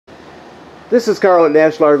This is Carl at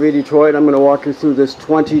National RV Detroit. I'm going to walk you through this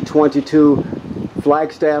 2022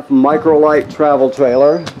 Flagstaff Microlite travel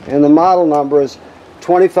trailer, and the model number is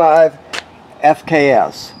 25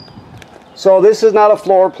 FKS. So this is not a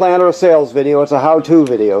floor plan or a sales video, it's a how-to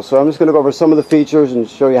video. So I'm just going to go over some of the features and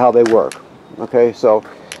show you how they work. Okay, so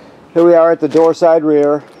here we are at the door side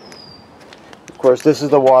rear. Of course, this is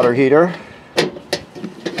the water heater.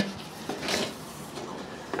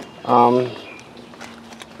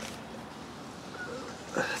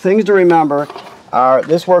 Things to remember are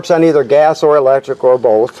this works on either gas or electric or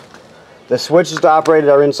both. The switches to operate it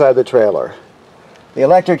are inside the trailer. The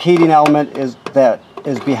electric heating element is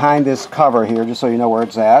behind this cover here, just so you know where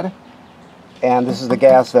it's at. And this is the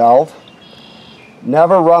gas valve.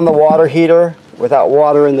 Never run the water heater without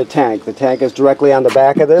water in the tank. The tank is directly on the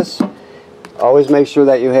back of this. Always make sure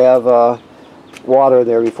that you have water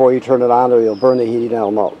there before you turn it on, or you'll burn the heating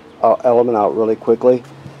element out really quickly.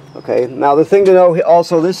 Okay, now the thing to know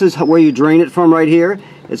also, this is where you drain it from right here.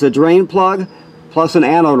 It's a drain plug plus an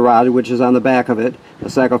anode rod, which is on the back of it, a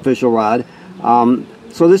sacrificial rod.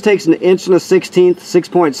 So this takes an 1/16"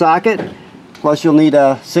 6-point socket, plus you'll need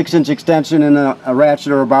a 6-inch extension and a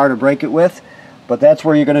ratchet or a bar to break it with, but that's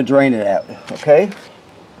where you're going to drain it at. Okay,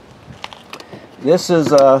 this is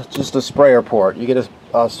just a sprayer port. You get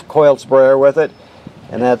a coiled sprayer with it,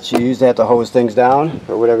 and you use that to hose things down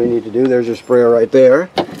or whatever you need to do. There's your sprayer right there.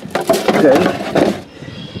 Okay.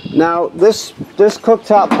 Now this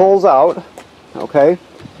cooktop pulls out. Okay,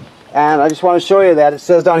 and I just want to show you that it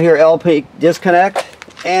says down here LP disconnect,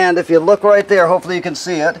 and if you look right there, hopefully you can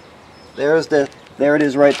see it. There it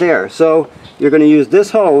is right there. So you're going to use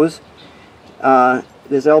this hose,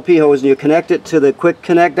 this LP hose, and you connect it to the quick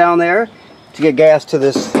connect down there to get gas to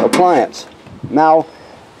this appliance. Now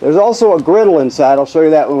there's also a griddle inside. I'll show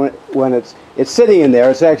you that when it's sitting in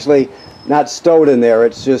there. It's actually not stowed in there.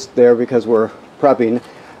 It's just there because we're prepping.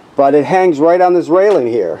 But it hangs right on this railing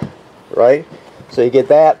here, right? So you get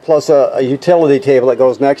that plus a utility table that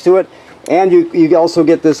goes next to it. And you also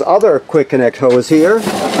get this other quick connect hose here.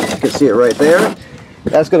 You can see it right there.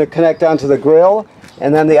 That's going to connect onto the grill.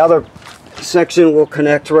 And then the other section will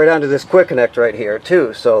connect right onto this quick connect right here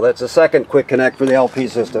too. So that's a second quick connect for the LP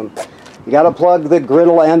system. You got to plug the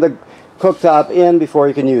griddle and the cooktop in before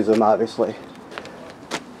you can use them, obviously.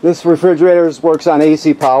 This refrigerator works on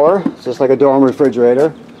AC power. It's just like a dorm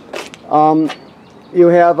refrigerator. You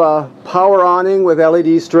have a power awning with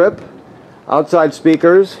LED strip, outside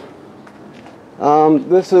speakers.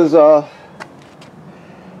 This is a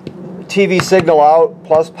TV signal out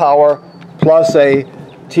plus power plus a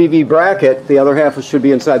TV bracket. The other half should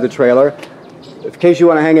be inside the trailer. In case you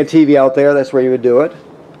want to hang a TV out there, that's where you would do it.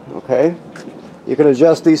 Okay. You can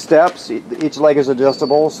adjust these steps. Each leg is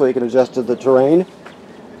adjustable, so you can adjust to the terrain.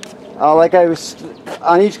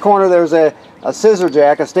 On each corner there's a scissor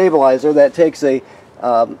jack, a stabilizer that takes a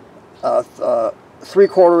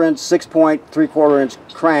 3/4 inch 6-point 3/4 inch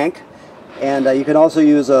crank, and you can also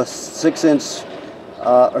use a 6-inch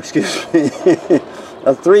a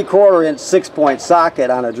 3/4 inch 6-point socket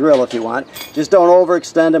on a drill if you want. Just don't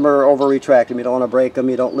overextend them or over retract them. You don't want to break them.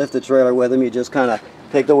 You don't lift the trailer with them. You just kind of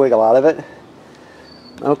take the wiggle out of it.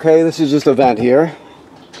 Okay, this is just a vent here.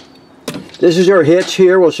 This is your hitch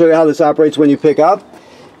here. We'll show you how this operates when you pick up.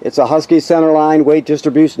 It's a Husky centerline weight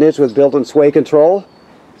distribution hitch with built-in sway control.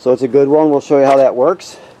 So it's a good one. We'll show you how that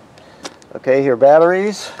works. Okay, here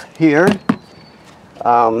batteries. Here. 2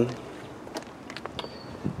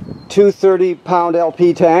 30-pound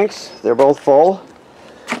LP tanks. They're both full.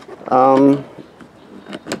 Where's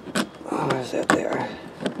that there?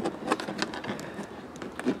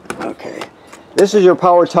 Okay. This is your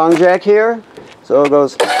power tongue jack here. So it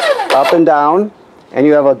goes up and down, and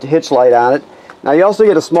you have a hitch light on it. Now you also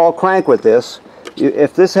get a small crank with this.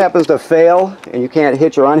 If this happens to fail and you can't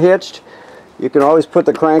hitch or unhitched, you can always put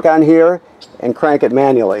the crank on here and crank it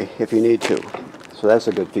manually if you need to. So that's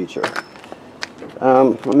a good feature.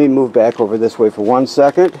 Let me move back over this way for 1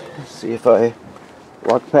 second. See if I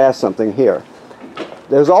walk past something here.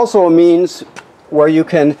 There's also a means where you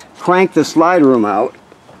can crank the slide room out.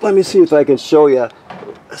 Let me see if I can show you.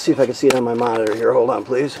 See if I can see it on my monitor here. Hold on,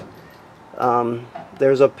 please.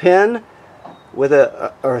 There's a pin with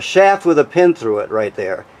or a shaft with a pin through it right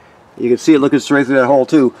there. You can see it looking straight through that hole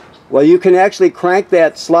too. Well, you can actually crank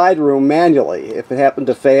that slide room manually. If it happened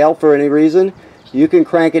to fail for any reason, you can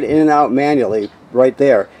crank it in and out manually right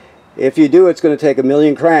there. If you do, it's going to take a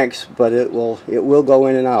million cranks, but it will go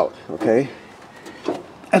in and out. Okay,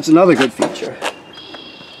 that's another good feature.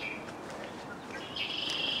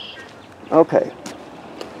 Okay,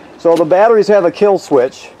 so the batteries have a kill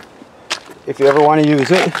switch if you ever want to use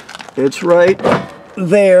it. It's right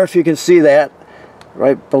there, if you can see that,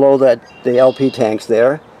 right below that, the LP tanks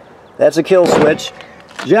there. That's a kill switch.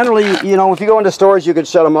 Generally, you know, if you go into storage, you can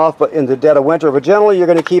shut them off but in the dead of winter, but generally you're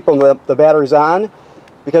going to keep them, the batteries on,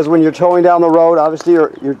 because when you're towing down the road, obviously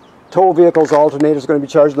your tow vehicle's alternator is going to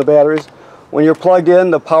be charging the batteries. When you're plugged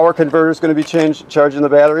in, the power converter is going to be charging the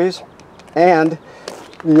batteries. And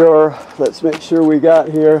your, let's make sure we got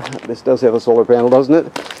here, this does have a solar panel, doesn't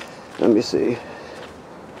it? Let me see.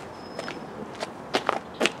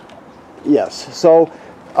 Yes, so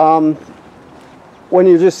when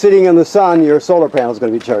you're just sitting in the sun, your solar panel is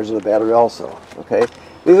going to be charging the battery also. Okay,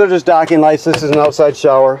 these are just docking lights. This is an outside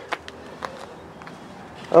shower.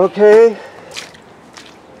 Okay,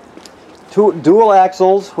 two dual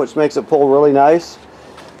axles, which makes it pull really nice.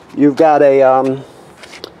 You've got a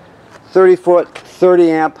 30-foot,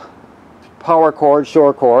 30-amp power cord,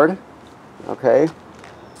 shore cord. Okay,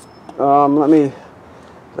 let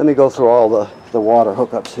me go through all the water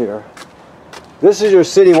hookups here. This is your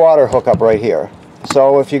city water hookup right here.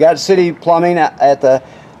 So if you got city plumbing at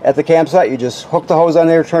the campsite, you just hook the hose on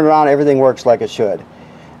there, turn it on, everything works like it should.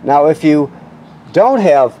 Now if you don't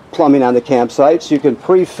have plumbing on the campsites, you can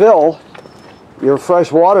pre-fill your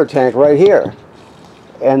fresh water tank right here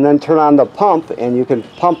and then turn on the pump and you can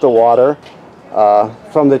pump the water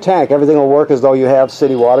from the tank. Everything will work as though you have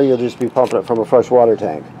city water. You'll just be pumping it from a fresh water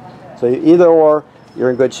tank. So either or, you're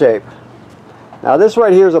in good shape. Now this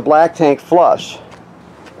right here is a black tank flush.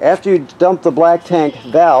 After you dump the black tank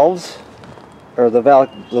valves, or the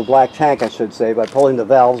black tank I should say, by pulling the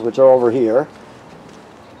valves, which are over here.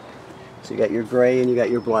 So you got your gray and you got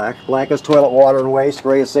your black. Black is toilet water and waste,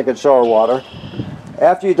 gray is sink and shower water.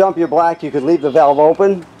 After you dump your black, you could leave the valve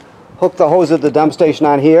open, hook the hose at the dump station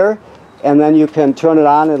on here, and then you can turn it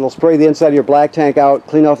on and it'll spray the inside of your black tank out,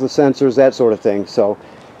 clean off the sensors, that sort of thing. So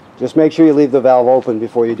just make sure you leave the valve open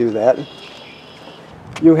before you do that.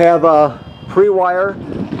 You have a pre-wire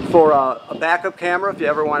for a backup camera if you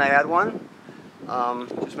ever want to add one.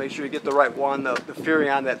 Just make sure you get the right one, the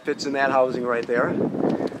Furion that fits in that housing right there.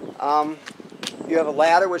 You have a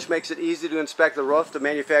ladder which makes it easy to inspect the roof. The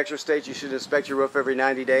manufacturer states you should inspect your roof every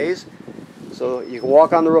 90 days. So you can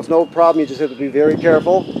walk on the roof, no problem, you just have to be very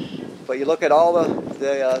careful. But you look at all the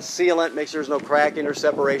sealant, make sure there's no cracking or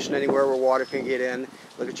separation anywhere where water can get in.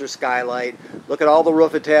 Look at your skylight. Look at all the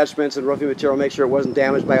roof attachments and roofing material, make sure it wasn't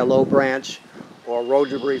damaged by a low branch or road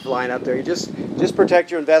debris flying up there. You just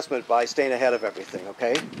protect your investment by staying ahead of everything,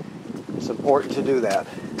 okay? It's important to do that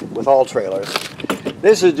with all trailers.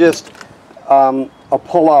 This is just a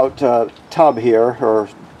pull-out tub here, or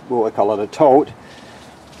what we call it, a tote.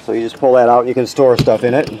 So you just pull that out and you can store stuff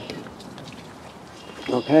in it.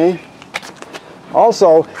 Okay.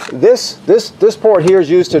 Also, this port here is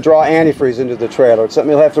used to draw antifreeze into the trailer. It's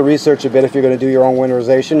something you'll have to research a bit if you're going to do your own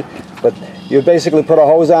winterization. But you basically put a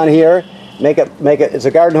hose on here, make it, it's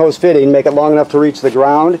a garden hose fitting, make it long enough to reach the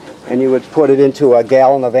ground, and you would put it into a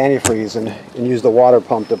gallon of antifreeze and use the water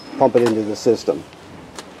pump to pump it into the system.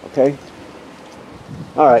 Okay?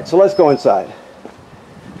 Alright, so let's go inside.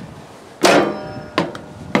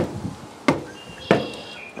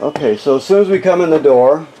 Okay, so as soon as we come in the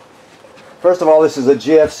door, first of all, this is a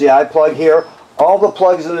GFCI plug here. All the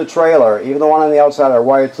plugs in the trailer, even the one on the outside, are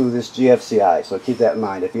wired through this GFCI, so keep that in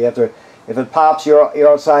mind. If it pops, you're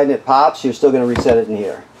outside and it pops, you're still going to reset it in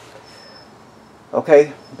here.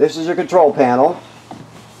 Okay, this is your control panel.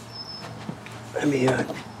 Let me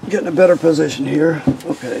get in a better position here.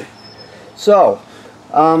 Okay, so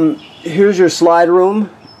here's your slide room,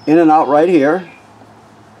 in and out right here.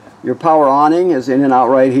 Your power awning is in and out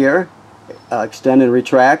right here. Extend and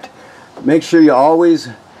retract. Make sure you always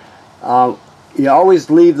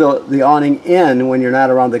leave the awning in when you're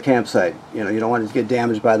not around the campsite. You know, you don't want it to get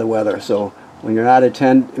damaged by the weather. So when you're not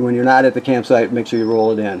at the campsite, make sure you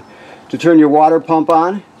roll it in. To turn your water pump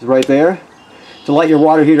on is right there. To light your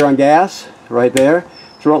water heater on gas, right there.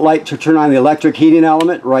 To turn on the electric heating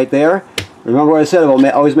element, right there. Remember what I said about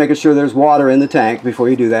always making sure there's water in the tank before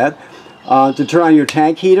you do that. To turn on your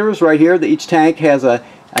tank heaters right here, each tank has a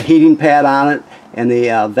heating pad on it, and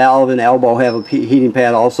the valve and elbow have a heating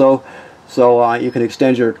pad also, so you can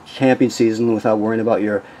extend your camping season without worrying about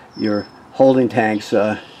your holding tanks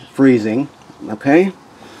freezing. Okay.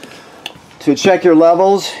 To check your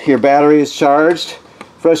levels, your battery is charged,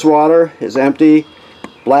 fresh water is empty,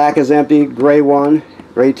 black is empty, gray 1,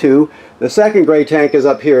 gray 2. The second gray tank is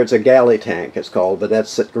up here. It's a galley tank, it's called, but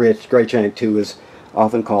that's gray tank 2 is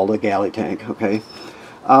often called a galley tank. Okay.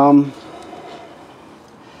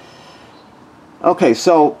 Okay,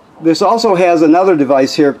 so this also has another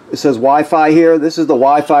device here. It says Wi-Fi here. This is the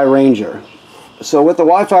Wi-Fi Ranger. So what the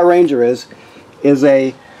Wi-Fi Ranger is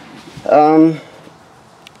a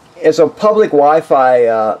it's a public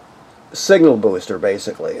Wi-Fi signal booster,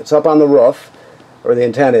 basically. It's up on the roof, or the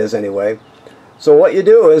antenna is anyway. So what you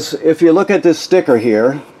do is, if you look at this sticker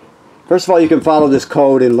here, first of all, you can follow this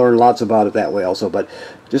code and learn lots about it that way also, but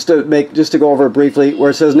just to go over it briefly, where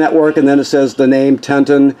it says network and then it says the name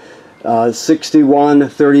Tenton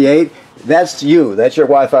 6138, that's you. That's your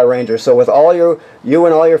Wi-Fi Ranger. So with all you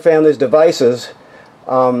and all your family's devices,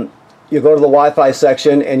 you go to the Wi-Fi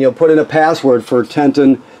section and you'll put in a password for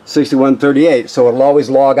Tenton 6138, so it'll always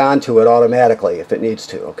log on to it automatically if it needs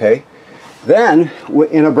to, okay? Then,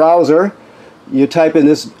 in a browser, you type in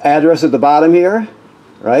this address at the bottom here,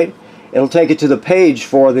 right? It'll take you to the page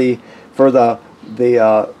for the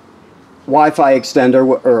Wi-Fi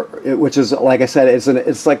extender, which is, like I said,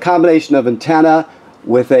 it's like a combination of antenna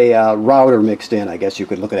with a router mixed in, I guess you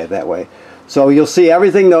could look at it that way. So you'll see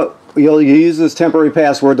everything that you'll use this temporary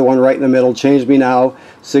password, the one right in the middle, change me now,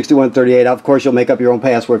 6138. Of course, you'll make up your own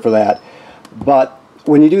password for that. But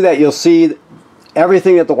when you do that, you'll see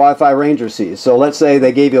everything that the Wi-Fi Ranger sees. So let's say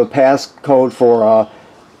they gave you a passcode for,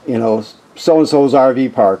 you know, so-and-so's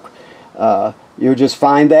RV park. You would just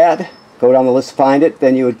find that, go down the list, find it,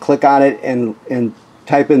 then you would click on it and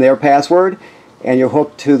type in their password, and you're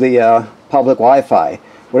hooked to the public Wi-Fi.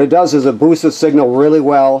 What it does is it boosts the signal really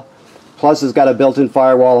well. Plus, it's got a built-in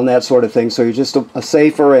firewall and that sort of thing, so you're just a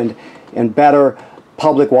safer and better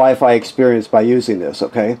public Wi-Fi experience by using this,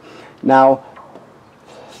 okay? Now,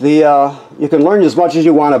 you can learn as much as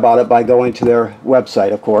you want about it by going to their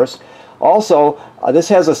website, of course. Also, this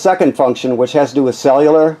has a second function which has to do with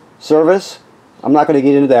cellular service. I'm not going to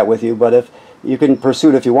get into that with you, but if you can pursue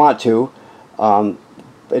it if you want to.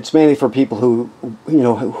 It's mainly for people who, you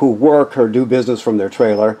know, who work or do business from their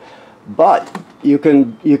trailer. But you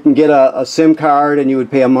can get a SIM card and you would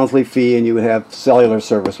pay a monthly fee and you would have cellular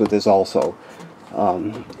service with this also.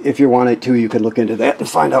 If you wanted to, you could look into that and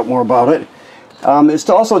find out more about it. It's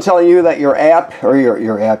also telling you that your app, or your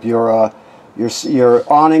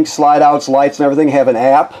awning, slide outs, lights, and everything have an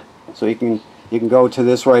app. So you can go to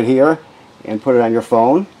this right here and put it on your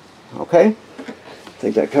phone. Okay, I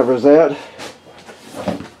think that covers that.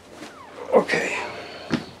 Okay.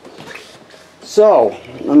 So,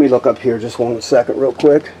 let me look up here just 1 second real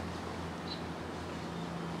quick.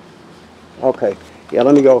 Okay, yeah,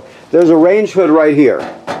 let me go. There's a range hood right here.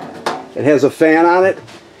 It has a fan on it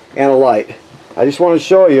and a light. I just want to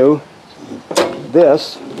show you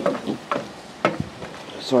this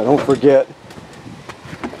so I don't forget.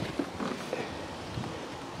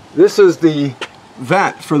 This is the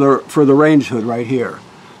vent for the range hood right here.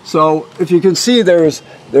 So if you can see, there's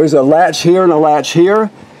a latch here and a latch here.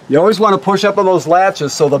 You always want to push up on those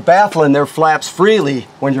latches so the baffle in there flaps freely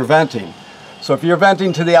when you're venting. So if you're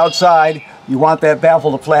venting to the outside, you want that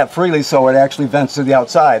baffle to flap freely so it actually vents to the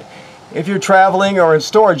outside. If you're traveling or in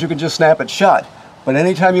storage, you can just snap it shut. But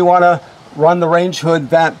anytime you want to run the range hood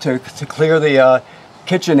vent to clear the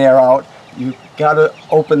kitchen air out, you got to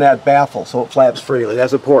open that baffle so it flaps freely.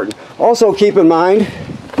 That's important. Also keep in mind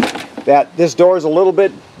that this door is a little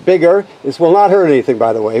bit bigger. This will not hurt anything,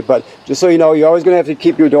 by the way, but just so you know, you're always going to have to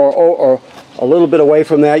keep your door or a little bit away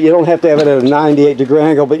from that. You don't have to have it at a 98-degree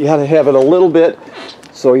angle, but you have to have it a little bit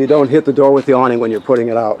so you don't hit the door with the awning when you're putting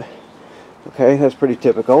it out. Okay, that's pretty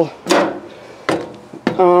typical.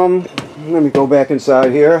 Let me go back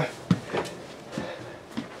inside here.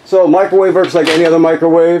 So microwave works like any other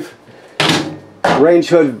microwave. Range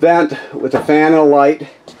hood vent with a fan and a light.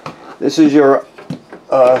 This is your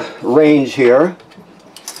range here.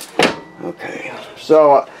 Okay,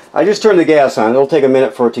 so I just turned the gas on. It'll take a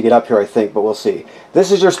minute for it to get up here, I think, but we'll see.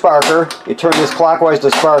 This is your sparker. You turn this clockwise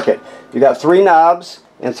to spark it. You got 3 knobs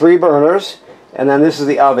and 3 burners, and then this is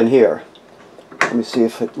the oven here. Let me see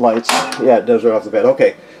if it lights. Yeah, it does right off the bat.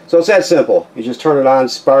 Okay, so it's that simple. You just turn it on,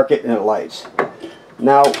 spark it, and it lights.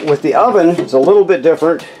 Now, with the oven, it's a little bit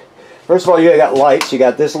different. First of all, you got lights. You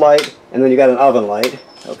got this light, and then you got an oven light.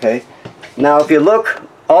 Okay. Now, if you look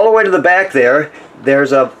all the way to the back there,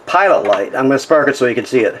 there's a pilot light. I'm going to spark it so you can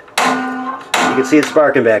see it. You can see it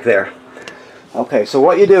sparking back there. Okay, so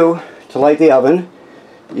what you do to light the oven,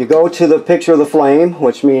 you go to the picture of the flame,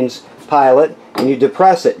 which means pilot, and you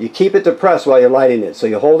depress it. You keep it depressed while you're lighting it. So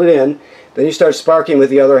you hold it in, then you start sparking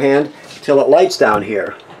with the other hand till it lights down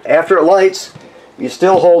here. After it lights, you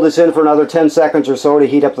still hold this in for another 10 seconds or so to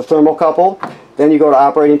heat up the thermocouple. Then you go to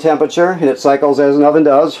operating temperature, and it cycles as an oven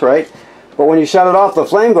does, right? But when you shut it off, the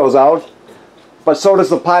flame goes out, but so does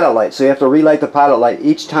the pilot light. So you have to relight the pilot light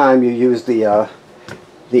each time you use the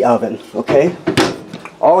oven, okay?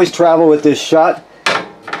 Always travel with this shut,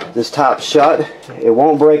 this top shut. It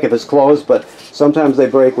won't break if it's closed, but sometimes they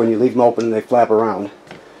break when you leave them open and they flap around.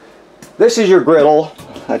 This is your griddle.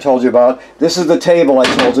 I told you about. This is the table I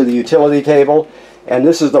told you, the utility table. And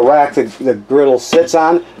this is the rack the griddle sits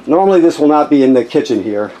on. Normally this will not be in the kitchen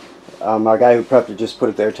here. Our guy who prepped it just put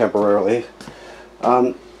it there temporarily.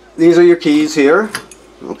 These are your keys here.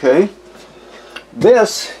 Okay.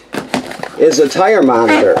 This is a tire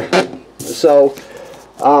monitor. So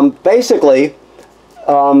basically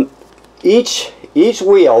each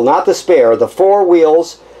wheel, not the spare, the 4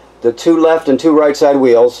 wheels, the 2 left and 2 right side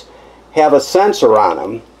wheels, have a sensor on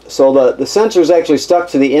them. So the sensor is actually stuck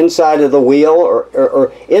to the inside of the wheel,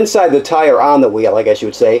 or inside the tire on the wheel, I guess you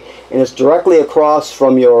would say, and it's directly across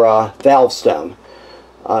from your valve stem.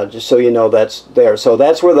 Just so you know that's there. So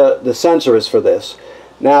that's where the sensor is for this.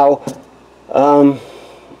 Now,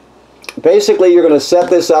 basically you're going to set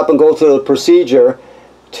this up and go through the procedure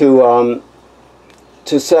to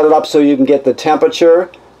set it up so you can get the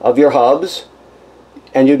temperature of your hubs,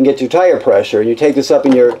 and you can get your tire pressure. And you take this up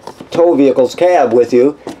in your tow vehicle's cab with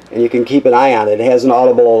you, and you can keep an eye on it. It has an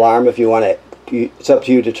audible alarm if you want it. It's up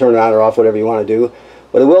to you to turn it on or off, whatever you want to do.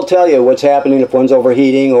 But it will tell you what's happening if one's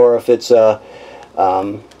overheating, or if it's you're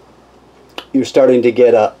starting to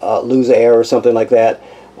get lose air or something like that.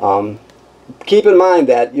 Keep in mind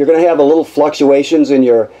that you're going to have a little fluctuations in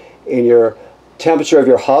your temperature of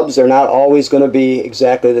your hubs. They're not always going to be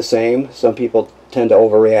exactly the same. Some people tend to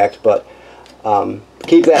overreact, but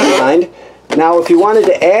keep that in mind. Now, if you wanted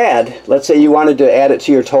to add, let's say you wanted to add it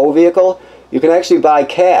to your tow vehicle, you can actually buy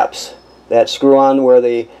caps that screw on where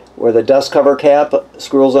the dust cover cap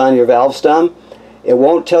screws on your valve stem. It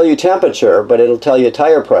won't tell you temperature, but it'll tell you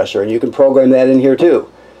tire pressure, and you can program that in here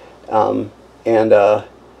too.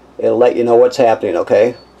 It'll let you know what's happening,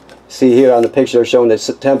 okay? See here on the picture they're showing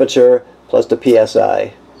the temperature plus the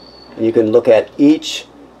PSI. And you can look at each,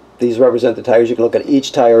 these represent the tires, you can look at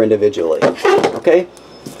each tire individually, okay?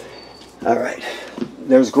 Alright,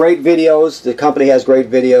 there's great videos, the company has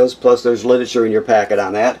great videos, plus there's literature in your packet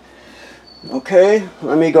on that. Okay,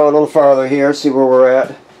 let me go a little farther here, see where we're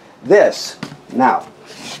at. This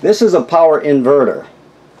is a power inverter.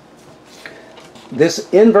 This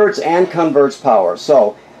inverts and converts power.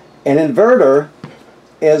 So an inverter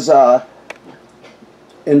is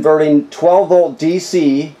inverting 12 volt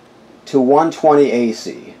DC to 120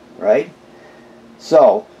 AC, right?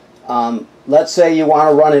 So let's say you want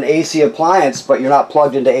to run an AC appliance, but you're not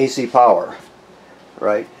plugged into AC power,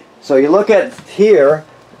 right? So you look at here,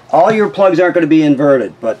 all your plugs aren't going to be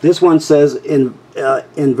inverted, but this one says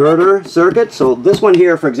inverter circuit. So this one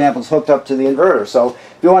here, for example, is hooked up to the inverter. So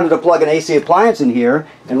if you wanted to plug an AC appliance in here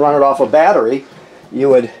and run it off a battery, you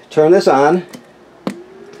would turn this on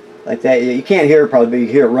like that. You can't hear it probably, but you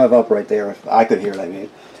hear it rev up right there. If I could hear it, I mean.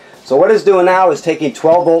 So what it's doing now is taking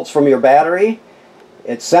 12 volts from your battery.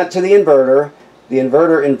 It's sent to the inverter. The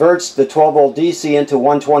inverter inverts the 12 volt DC into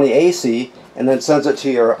 120 AC and then sends it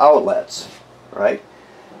to your outlets, right?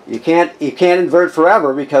 You can't invert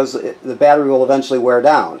forever because the battery will eventually wear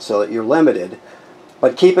down, so that you're limited.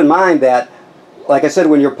 But keep in mind that, like I said,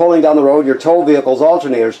 when you're pulling down the road, your tow vehicle's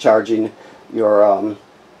alternator is charging your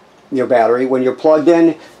battery. When you're plugged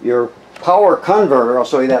in, your power converter, I'll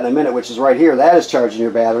show you that in a minute, which is right here, that is charging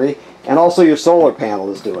your battery, and also your solar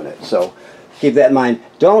panel is doing it. So keep that in mind.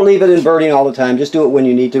 Don't leave it inverting all the time. Just do it when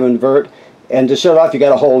you need to invert. And to shut it off, you got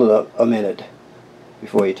to hold it a minute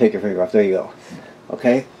before you take your finger off. There you go.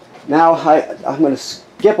 Okay. Now I'm going to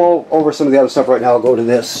skip over some of the other stuff right now. I'll go to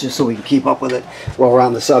this just so we can keep up with it while we're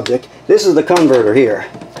on the subject. This is the converter here.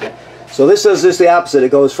 So this does just the opposite.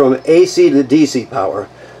 It goes from AC to DC power.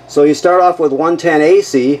 So you start off with 110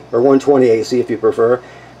 AC, or 120 AC if you prefer,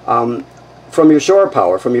 from your shore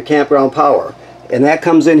power, from your campground power. And that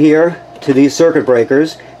comes in here to these circuit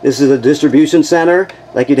breakers. This is a distribution center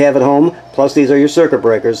like you'd have at home, plus these are your circuit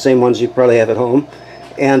breakers, same ones you probably have at home.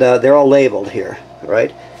 And they're all labeled here,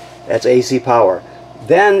 right? That's AC power.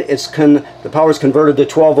 Then the power is converted to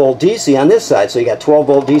 12 volt DC on this side. So you got 12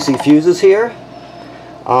 volt DC fuses here,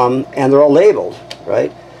 and they're all labeled,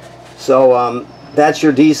 right? So that's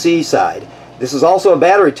your DC side. This is also a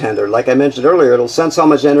battery tender. Like I mentioned earlier, it'll sense how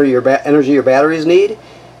much energy your batteries need,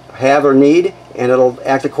 and it'll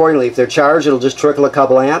act accordingly. If they're charged, it'll just trickle a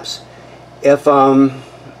couple amps. If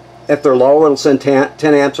they're low, it'll send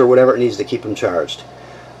 10 amps or whatever it needs to keep them charged.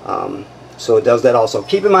 So it does that also.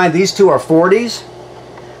 Keep in mind these two are 40s.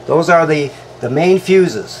 Those are the main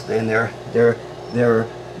fuses, and they're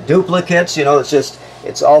duplicates. You know,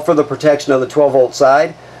 it's all for the protection of the 12 volt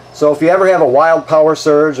side. So if you ever have a wild power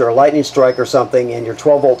surge or a lightning strike or something and your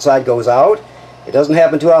 12 volt side goes out, it doesn't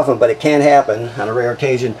happen too often, but it can happen on a rare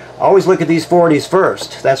occasion. Always look at these 40s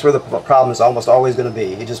first. That's where the problem is almost always going to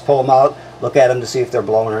be. You just pull them out, look at them to see if they're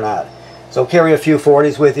blowing or not. So carry a few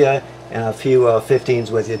 40s with you, and a few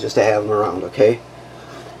 15s with you just to have them around, okay?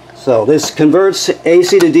 So this converts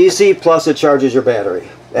AC to DC, plus it charges your battery.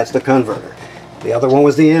 That's the converter. The other one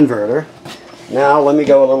was the inverter. Now let me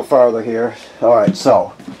go a little farther here. Alright,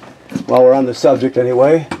 so while we're on the subject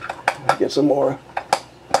anyway, get some more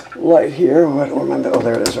light here. Oh,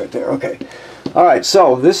 there it is right there. Okay. Alright,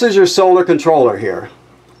 so this is your solar controller here.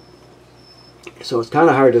 So it's kind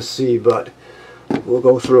of hard to see, but we'll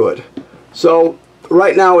go through it. So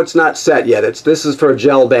right now it's not set yet. This is for a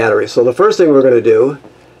gel battery. So the first thing we're going to do,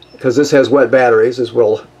 because this has wet batteries, is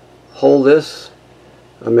we'll hold this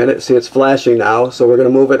a minute. See, it's flashing now, so we're going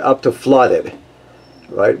to move it up to flooded,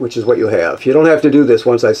 right, which is what you have. You don't have to do this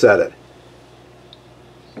once I set it.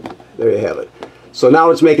 There you have it. So now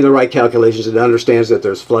it's making the right calculations. It understands that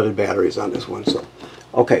there's flooded batteries on this one. So,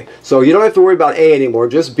 okay, so you don't have to worry about A anymore,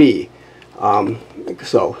 just B.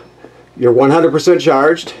 So you're 100%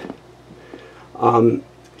 charged.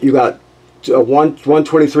 You got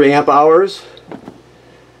 123 amp hours.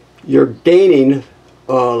 You're gaining,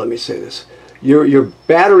 let me say this, your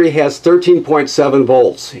battery has 13.7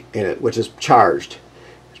 volts in it, which is charged.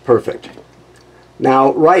 It's perfect.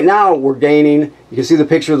 Now, right now, we're gaining, you can see the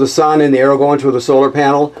picture of the sun and the arrow going to the solar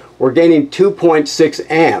panel. We're gaining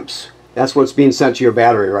 2.6 amps. That's what's being sent to your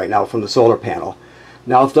battery right now from the solar panel.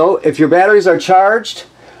 Now, if your batteries are charged,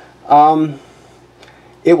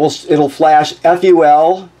 it'll flash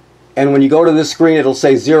FUL, and when you go to this screen, it'll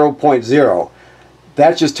say 0.0.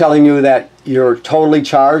 That's just telling you that you're totally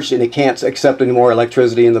charged and it can't accept any more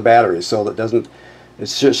electricity in the batteries, so that it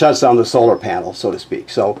shuts down the solar panel, so to speak.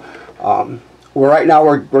 So right now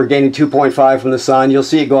we're gaining 2.5 from the sun. You'll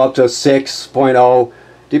see it go up to 6.0.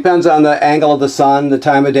 Depends on the angle of the sun, the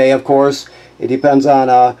time of day, of course. It depends on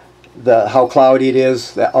how cloudy it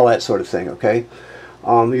is, all that sort of thing. Okay,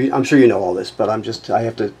 I'm sure you know all this, but I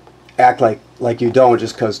have to act like you don't,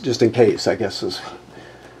 just in case, I guess is.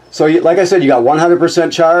 So like I said, you got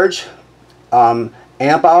 100% charge,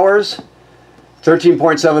 amp hours,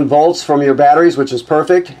 13.7 volts from your batteries, which is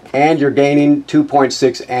perfect, and you're gaining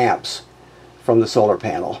 2.6 amps from the solar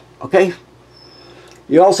panel. Okay.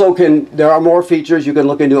 You also there are more features. You can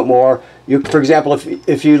look into it more. For example,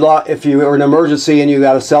 if you are in an emergency and you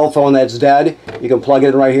got a cell phone that's dead, you can plug it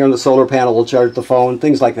in right here on the solar panel. Will charge the phone,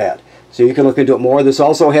 things like that. So you can look into it more. This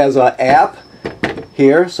also has an app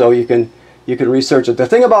here, so you can research it. The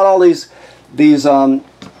thing about all these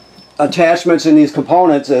attachments and these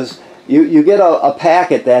components is you get a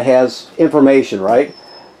packet that has information, right?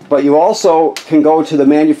 But you also can go to the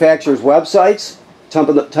manufacturer's websites,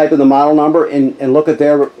 type in the model number, and look at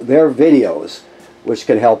their videos, which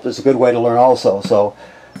can help. It's a good way to learn also. So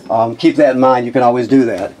keep that in mind. You can always do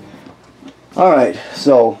that. All right.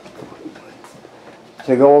 So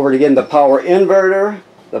to go over it again, the power inverter,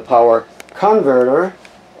 the power converter,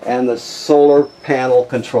 and the solar panel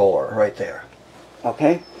controller right there.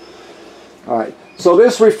 Okay? All right. So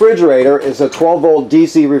this refrigerator is a 12-volt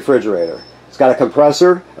DC refrigerator. It's got a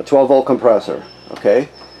compressor, a 12-volt compressor. Okay?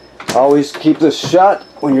 Always keep this shut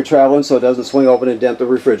when you're traveling so it doesn't swing open and dent the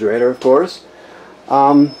refrigerator, of course.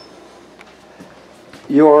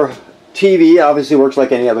 Your TV obviously works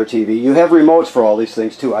like any other TV. You have remotes for all these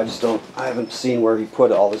things too. I haven't seen where he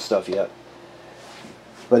put all this stuff yet.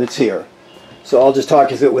 But it's here. So I'll just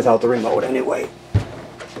talk you through it without the remote anyway.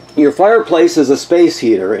 Your fireplace is a space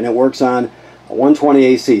heater, and it works on 120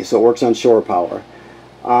 AC, so it works on shore power.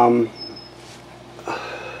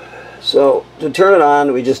 So to turn it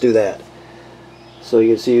on, we just do that. So you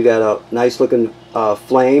can see you got a nice looking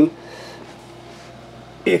flame.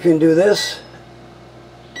 You can do this,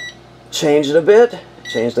 change it a bit,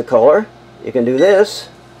 change the color. You can do this,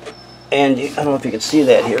 and I don't know if you can see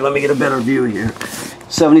that here. Let me get a better view here.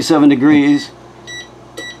 77 degrees.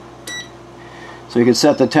 So you can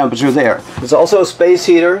set the temperature there. It's also a space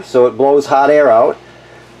heater, so it blows hot air out.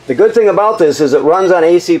 The good thing about this is it runs on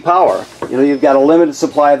AC power. You know, you've got a limited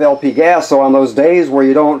supply of LP gas, so on those days where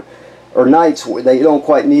you don't, or nights that you don't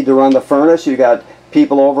quite need to run the furnace, you got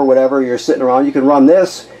people over, whatever, you're sitting around, you can run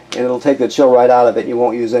this and it'll take the chill right out of it and you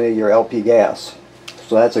won't use any of your LP gas.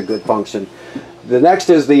 So that's a good function. The next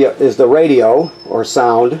is the radio or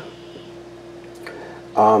sound.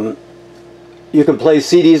 You can play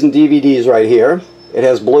CDs and DVDs right here. It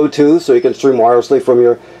has Bluetooth, so you can stream wirelessly from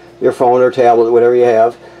your phone or tablet, whatever you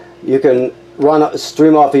have. You can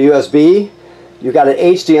stream off a USB. You've got an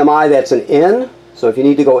HDMI that's an in, so if you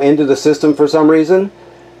need to go into the system for some reason,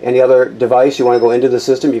 any other device you want to go into the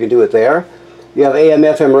system, you can do it there. You have AM,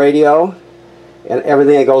 FM radio, and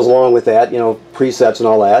everything that goes along with that, you know, presets and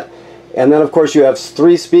all that. And then, of course, you have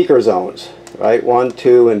 3 speaker zones, right? 1,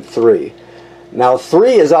 2, and 3. Now,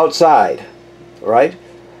 3 is outside, right?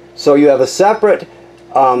 So you have a separate,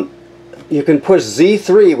 you can push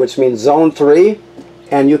Z3, which means zone 3,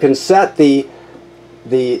 and you can set the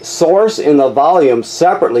source and the volume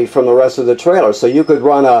separately from the rest of the trailer. So you could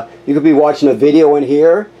you could be watching a video in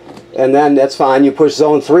here, and then that's fine. You push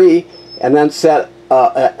zone 3 and then set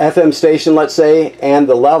a FM station, let's say, and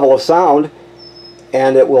the level of sound,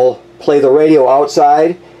 and it will play the radio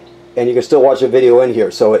outside, and you can still watch a video in here.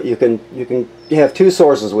 So you have two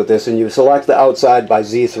sources with this, and you select the outside by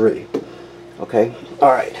Z3. Okay,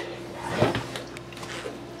 all right.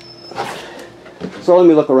 So let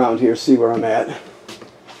me look around here, see where I'm at.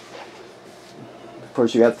 Of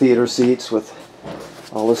course, you got theater seats with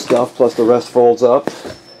all this stuff, plus the rest folds up.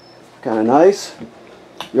 Kind of nice.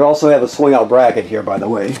 You also have a swing-out bracket here, by the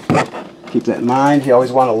way. Keep that in mind. You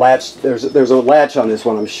always want a latch. There's a latch on this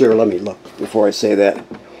one, I'm sure. Let me look before I say that.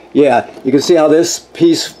 Yeah, you can see how this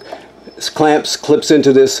piece clips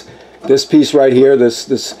into this piece right here.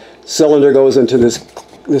 This cylinder goes into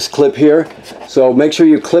this clip here. So make sure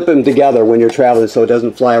you clip them together when you're traveling so it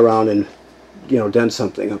doesn't fly around and, you know, dent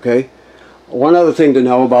something. Okay. One other thing to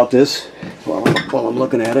know about this, while I'm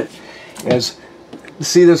looking at it, is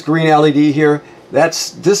see this green LED here?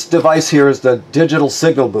 This device here is the digital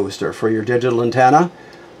signal booster for your digital antenna.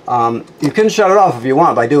 You can shut it off if you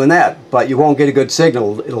want by doing that, but you won't get a good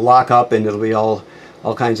signal. It'll lock up and it'll be all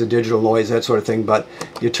kinds of digital noise, that sort of thing. But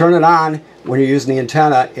you turn it on when you're using the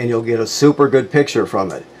antenna and you'll get a super good picture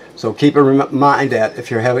from it. So keep in mind that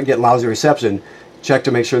if you're getting lousy reception, check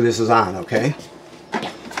to make sure this is on, okay?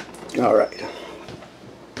 All right.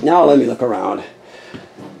 Now let me look around.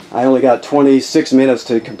 I only got 26 minutes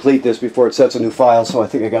to complete this before it sets a new file, so I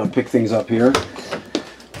think I got to pick things up here.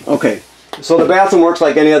 Okay, so the bathroom works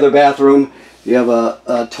like any other bathroom. You have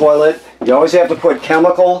a toilet. You always have to put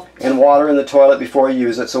chemical and water in the toilet before you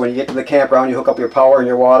use it. So when you get to the campground, you hook up your power and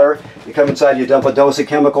your water. You come inside, you dump a dose of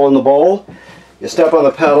chemical in the bowl. You step on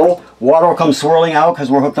the pedal. Water will come swirling out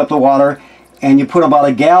because we're hooked up to water. And you put about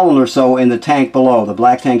a gallon or so in the tank below. The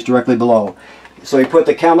black tank's directly below. So you put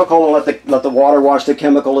the chemical and let the water wash the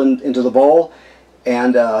chemical into the bowl,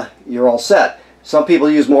 and you're all set. Some people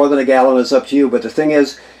use more than a gallon, it's up to you, but the thing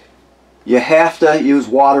is, you have to use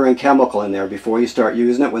water and chemical in there before you start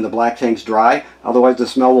using it when the black tank's dry. Otherwise the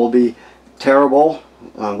smell will be terrible,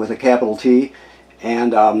 with a capital T,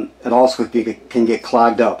 and it also can get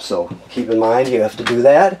clogged up. So keep in mind you have to do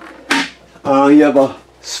that. You have a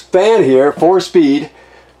fan here, 4-speed.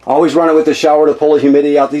 Always run it with the shower to pull the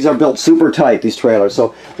humidity out. These are built super tight, these trailers.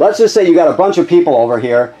 So let's just say you got a bunch of people over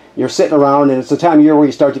here. You're sitting around and it's the time of year where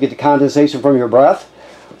you start to get the condensation from your breath.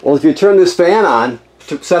 Well, if you turn this fan on,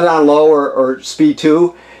 set it on low or speed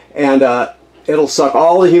 2, and it'll suck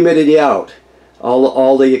all the humidity out,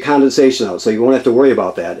 all the condensation out. So you won't have to worry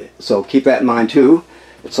about that. So keep that in mind too.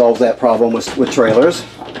 It solves that problem with trailers.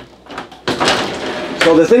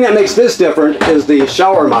 So the thing that makes this different is the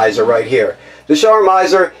shower miser right here. The shower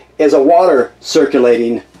miser is a water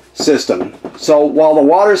circulating system. So while the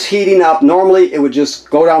water's heating up, normally it would just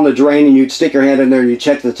go down the drain and you'd stick your hand in there and you'd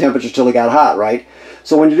check the temperature till it got hot, right?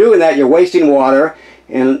 So when you're doing that, you're wasting water,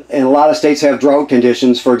 and a lot of states have drought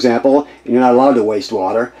conditions, for example, and you're not allowed to waste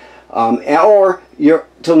water. Or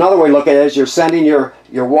another way to look at it is you're sending your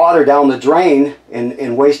water down the drain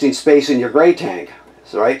and wasting space in your gray tank,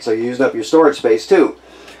 right? So you're using up your storage space too.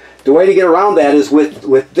 The way to get around that is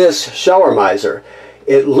with this shower miser.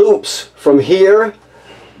 It loops from here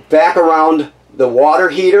back around the water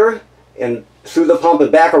heater and through the pump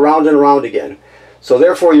and back around and around again. So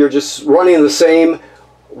therefore you're just running the same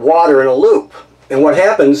water in a loop. And what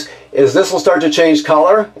happens is this will start to change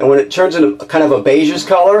color, and when it turns into kind of a beigeish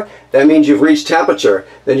color, that means you've reached temperature.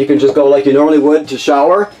 Then you can just go like you normally would to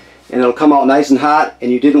shower, and it'll come out nice and hot,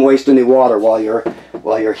 and you didn't waste any water while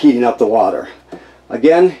you're heating up the water.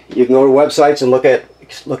 Again, you can go to websites and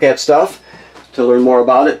look at stuff to learn more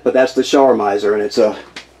about it, but that's the shower miser, and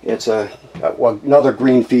it's another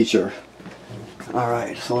green feature. All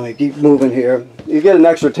right, so let me keep moving here. You get an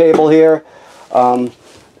extra table here,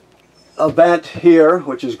 a vent here,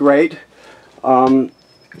 which is great. TV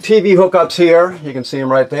hookups here, you can see them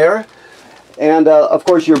right there, and of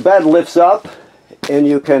course your bed lifts up, and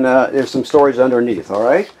you can there's some storage underneath. All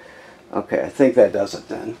right. Okay, I think that does it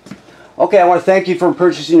then. Okay, I want to thank you for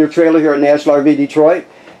purchasing your trailer here at National RV Detroit.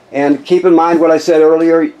 And keep in mind what I said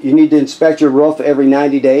earlier, you need to inspect your roof every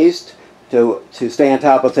 90 days to stay on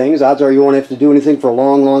top of things. Odds are you won't have to do anything for a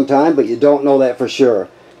long, long time, but you don't know that for sure.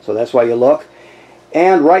 So that's why you look.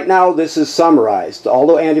 And right now this is summarized.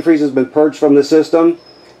 Although antifreeze has been purged from the system,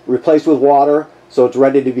 replaced with water, so it's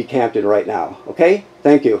ready to be camped in right now. Okay?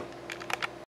 Thank you.